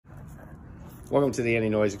Welcome to the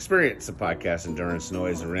Anti-Noise Experience, a podcast, endurance,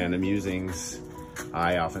 noise, and random musings.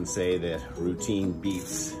 I often say that routine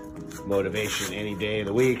beats motivation any day of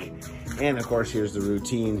the week. And of course, here's the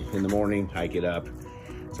routine in the morning. I get up,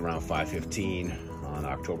 it's around 5:15 on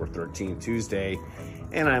October 13th, Tuesday.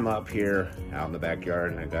 And I'm up here out in the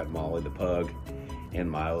backyard, and I've got Molly the pug and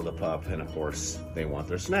Milo the pup. And of course, they want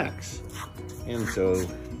their snacks. And so,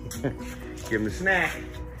 give them a snack.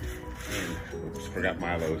 And oops, forgot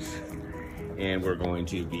Milo's. And we're going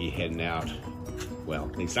to be heading out. Well,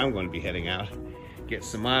 at least I'm going to be heading out. Get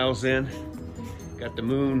some miles in. Got the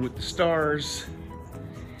moon with the stars.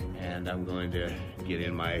 And I'm going to get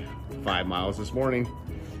in my 5 miles this morning.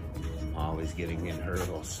 Molly's getting in her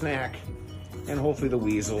little snack. And hopefully the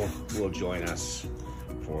weasel will join us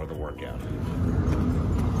for the workout.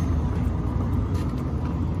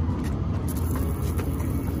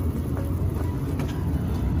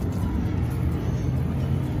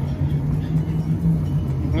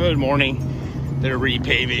 Good morning. They're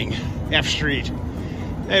repaving F Street.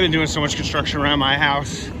 They've been doing so much construction around my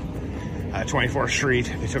house. 24th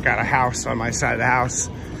Street, they took out a house on my side of the house,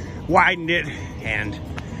 widened it, and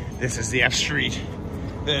this is the F Street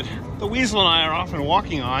that the weasel and I are often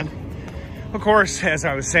walking on. Of course, as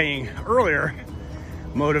I was saying earlier,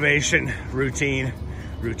 motivation, routine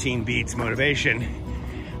beats motivation.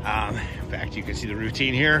 In fact, you can see the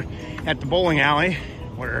routine here at the bowling alley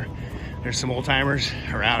where there's some old timers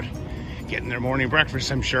are out getting their morning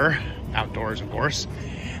breakfast, I'm sure. Outdoors, of course.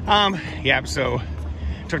 So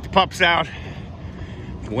took the pups out,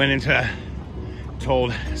 went into,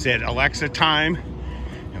 said Alexa time.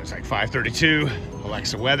 It was like 5:32,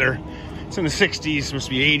 Alexa weather. It's in the 60s, supposed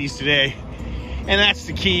to be 80s today. And that's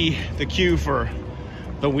the cue for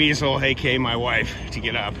the weasel, aka my wife, to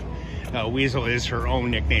get up. Weasel is her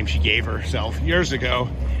own nickname she gave herself years ago.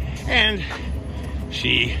 And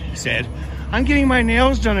she said, I'm getting my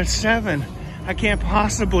nails done at 7. I can't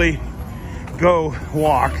possibly go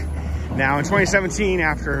walk. Now in 2017,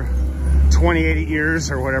 after 28 years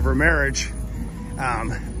or whatever marriage,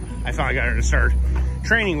 I finally got her to start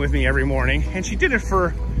training with me every morning. And she did it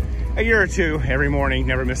for a year or two, every morning,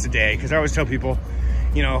 never missed a day. Because I always tell people,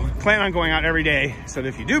 plan on going out every day so that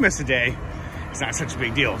if you do miss a day, it's not such a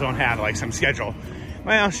big deal. Don't have like some schedule.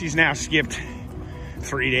 Well, she's now skipped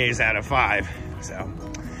 3 days out of 5. So,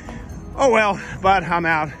 oh well, but I'm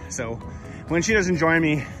out. So when she doesn't join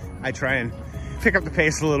me, I try and pick up the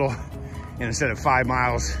pace a little. And instead of 5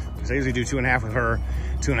 miles, because I usually do 2.5 with her,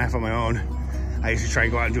 2.5 on my own, I usually try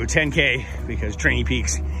and go out and do a 10K because Training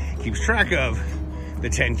Peaks keeps track of the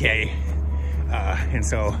 10K. And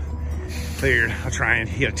so figured I'll try and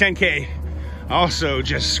hit a 10K. I also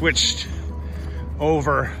just switched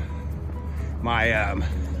over my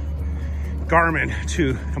Garmin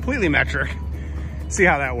to completely metric. See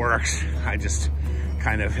how that works. I just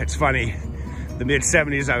it's funny. The mid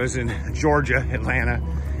 70s, I was in Georgia, Atlanta,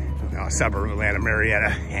 a suburb of Atlanta,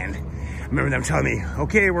 Marietta, and I remember them telling me,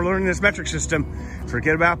 okay, we're learning this metric system.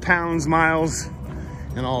 Forget about pounds, miles,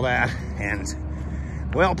 and all that. And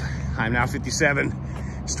well, I'm now 57.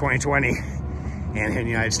 It's 2020, and in the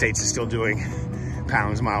United States is still doing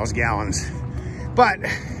pounds, miles, gallons. But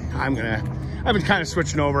I've been kind of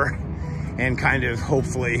switching over, and kind of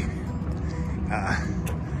hopefully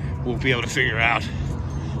we'll be able to figure out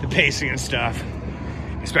the pacing and stuff,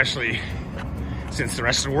 especially since the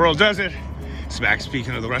rest of the world does it.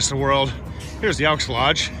 Speaking of the rest of the world, here's the Elks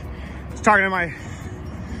Lodge. I was talking to my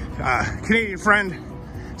Canadian friend,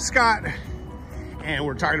 Scott, and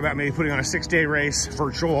we're talking about maybe putting on a 6-day race,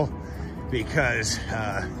 virtual, because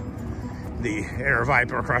the Air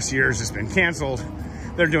Viper across the years has been canceled.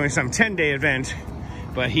 They're doing some 10-day event,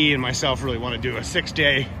 but he and myself really want to do a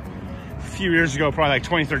 6-day. A few years ago, probably like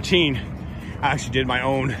 2013, I actually did my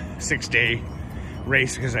own 6-day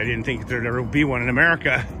race because I didn't think there'd ever be one in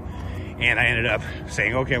America. And I ended up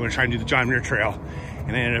saying, okay, I'm gonna try and do the John Muir Trail.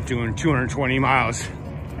 And I ended up doing 220 miles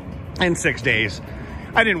in 6 days.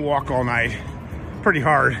 I didn't walk all night, pretty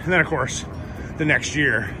hard. And then of course, the next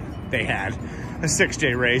year they had a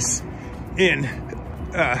 6-day race in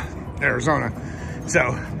Arizona.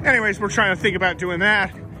 So anyways, we're trying to think about doing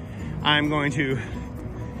that. I'm going to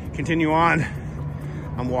continue on.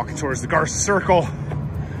 I'm walking towards the Garces Circle,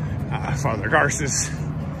 Father Garces,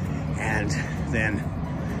 and then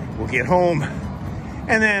we'll get home.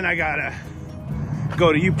 And then I gotta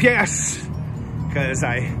go to UPS because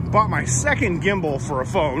I bought my second gimbal for a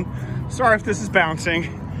phone. Sorry if this is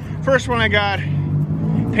bouncing. First one I got,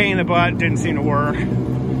 pain in the butt, didn't seem to work.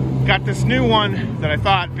 Got this new one that I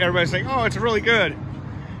thought everybody's like, oh, it's really good.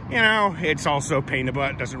 It's also pain in the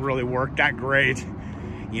butt, doesn't really work that great.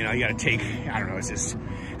 You gotta take, I don't know, it's just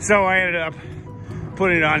So I ended up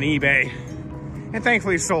putting it on eBay and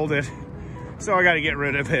thankfully sold it. So I got to get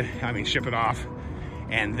rid of it. I mean, ship it off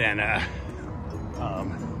and then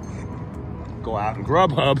go out and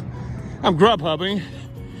Grubhub. I'm Grubhubbing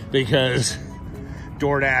because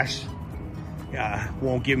DoorDash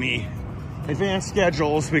won't give me advanced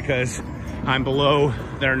schedules because I'm below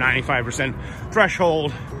their 95%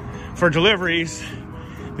 threshold for deliveries,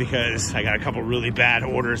 because I got a couple really bad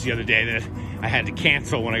orders the other day that I had to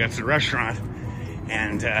cancel when I got to the restaurant.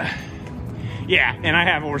 And yeah, and I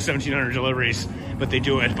have over 1,700 deliveries, but they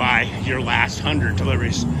do it by your last 100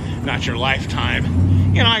 deliveries, not your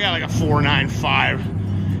lifetime. You know, I got like a 495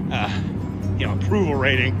 you know, approval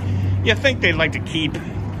rating. You think they'd like to keep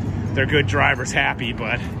their good drivers happy,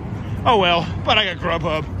 but oh well. But I got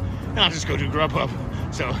Grubhub, and I'll just go do Grubhub.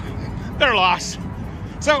 So they're lost.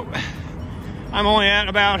 So I'm only at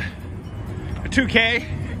about a 2K,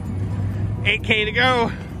 8K to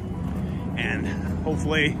go, and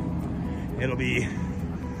hopefully it'll be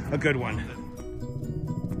a good one.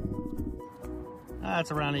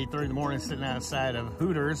 It's around 8:30 in the morning, sitting outside of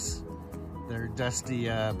Hooters, their dusty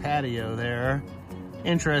patio there.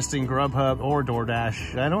 Interesting, Grubhub or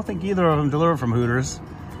DoorDash. I don't think either of them deliver from Hooters.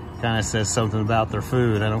 Kind of says something about their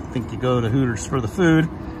food. I don't think you go to Hooters for the food.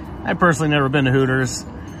 I've personally never been to Hooters.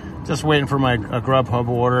 Just waiting for my Grubhub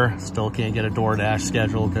order. Still can't get a DoorDash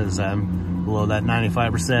schedule because I'm below that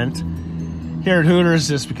 95%. Here at Hooters,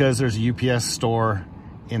 just because there's a UPS store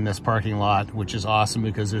in this parking lot, which is awesome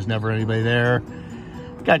because there's never anybody there.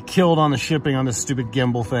 Got killed on the shipping on this stupid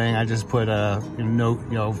gimbal thing. I just put a note,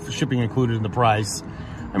 you know, shipping included in the price.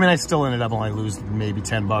 I mean, I still ended up only losing maybe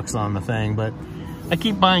 10 bucks on the thing, but I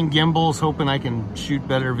keep buying gimbals, hoping I can shoot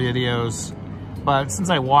better videos. But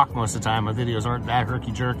since I walk most of the time, my videos aren't that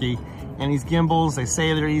herky-jerky. And these gimbals, they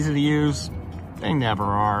say they're easy to use. They never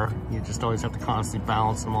are. You just always have to constantly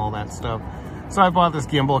balance them, all that stuff. So I bought this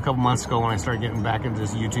gimbal a couple months ago when I started getting back into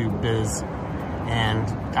this YouTube biz. And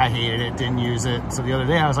I hated it, didn't use it. So the other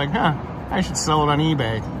day I was like, I should sell it on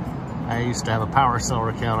eBay. I used to have a power seller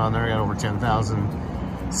account on there. I got over 10,000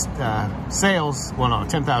 sales. Well, no,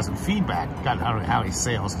 10,000 feedback. I don't know how many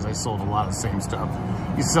sales, because I sold a lot of the same stuff.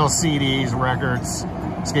 You sell CDs, records,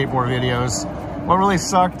 skateboard videos. What really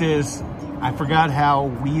sucked is I forgot how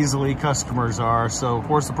weaselly customers are. So, of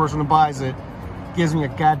course, the person who buys it gives me a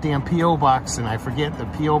goddamn P.O. box, and I forget the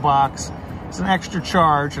P.O. box. It's an extra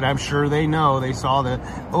charge, and I'm sure they know. They saw the,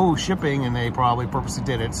 shipping, and they probably purposely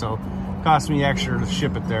did it. So it cost me extra to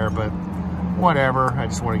ship it there, but whatever. I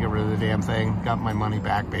just want to get rid of the damn thing. Got my money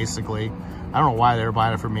back, basically. I don't know why they were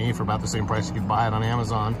buying it from me for about the same price you could buy it on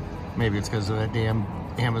Amazon. Maybe it's because of that damn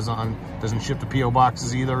Amazon doesn't ship the P.O.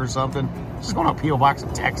 boxes either or something. It's just going to a P.O. box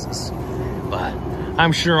in Texas. But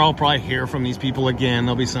I'm sure I'll probably hear from these people again.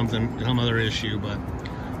 There'll be some other issue, but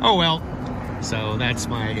oh well. So that's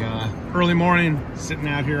my early morning, sitting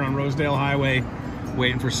out here on Rosedale Highway,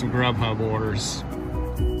 waiting for some Grubhub orders.